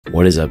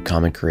What is up,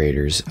 comic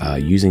creators?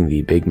 Using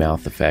the big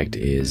mouth effect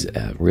is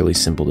really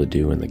simple to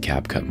do in the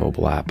CapCut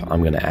mobile app.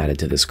 I'm going to add it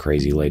to this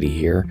crazy lady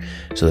here.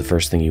 So the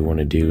first thing you want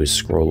to do is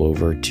scroll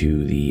over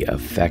to the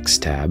effects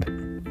tab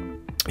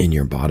in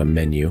your bottom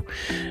menu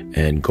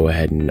and go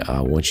ahead and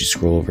once you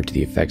scroll over to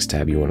the effects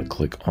tab, you want to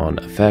click on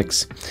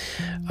effects.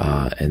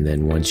 And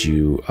then once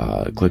you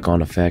click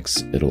on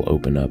effects, it'll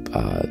open up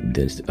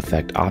the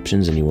effect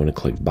options, and you want to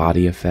click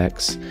body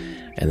effects.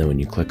 And then when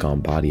you click on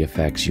body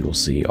effects, you will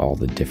see all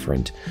the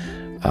different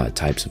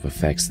types of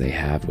effects they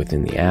have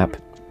within the app.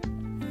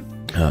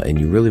 And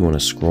you really want to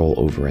scroll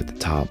over at the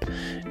top.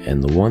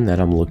 And the one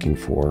that I'm looking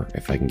for,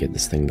 if I can get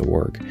this thing to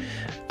work,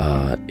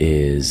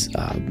 is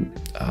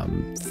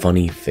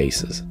funny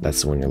faces.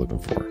 That's the one you're looking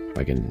for. If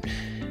I can,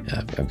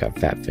 I've got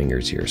fat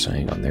fingers here, so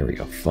hang on. There we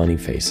go. Funny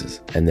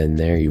faces. And then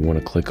there you want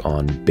to click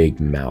on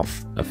big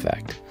mouth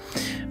effect.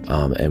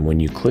 And when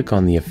you click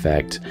on the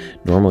effect,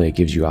 normally it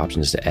gives you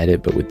options to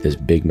edit, but with this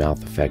big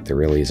mouth effect, there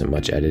really isn't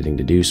much editing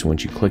to do. So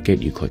once you click it,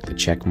 you click the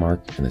check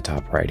mark in the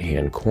top right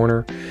hand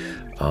corner.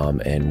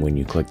 And when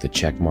you click the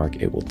check mark,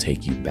 it will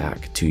take you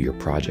back to your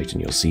project,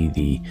 and you'll see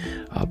the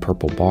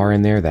purple bar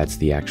in there. That's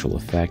the actual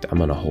effect. I'm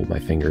going to hold my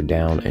finger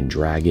down and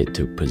drag it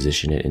to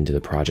position it into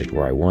the project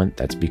where I want.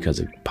 That's because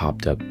it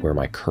popped up where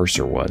my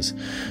cursor was.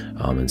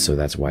 And so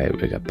that's why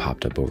it got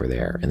popped up over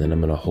there. And then I'm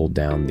going to hold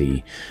down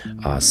the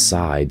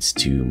sides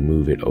to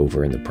move it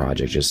over in the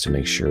project, just to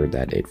make sure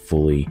that it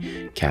fully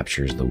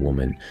captures the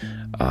woman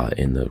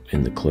in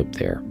the clip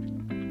there.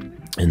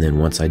 And then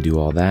once I do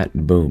all that,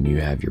 boom,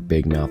 you have your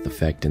big mouth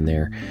effect in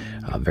there.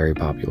 Very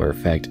popular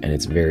effect, and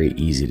it's very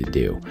easy to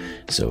do.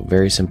 So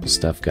very simple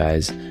stuff,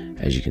 guys.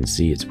 As you can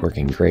see, it's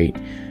working great,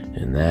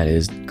 and that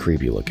is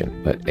creepy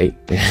looking, but hey,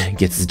 it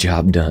gets the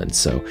job done.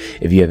 So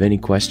if you have any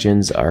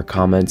questions or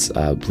comments,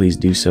 please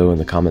do so in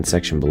the comment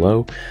section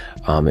below.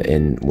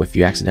 And if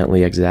you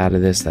accidentally exit out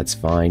of this, that's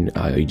fine.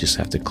 You just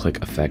have to click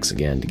effects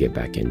again to get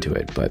back into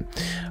it. But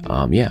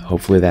yeah,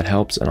 hopefully that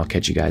helps, and I'll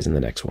catch you guys in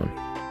the next one.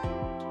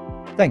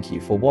 Thank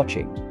you for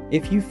watching.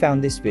 If you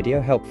found this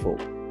video helpful,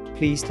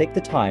 please take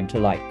the time to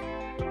like,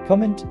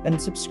 comment and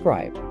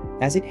subscribe,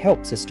 as it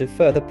helps us to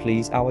further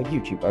please our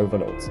YouTube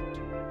overlords.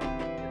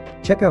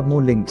 Check out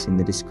more links in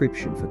the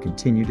description for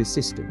continued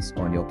assistance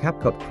on your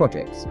CapCut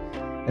projects,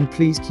 and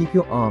please keep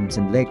your arms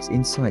and legs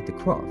inside the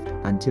craft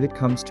until it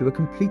comes to a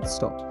complete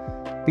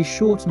stop. Be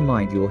sure to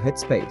mind your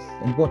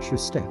headspace and watch your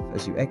step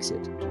as you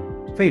exit.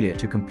 Failure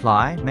to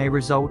comply may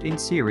result in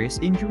serious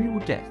injury or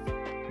death.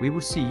 We will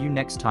see you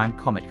next time,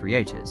 comet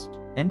creators.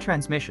 End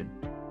transmission.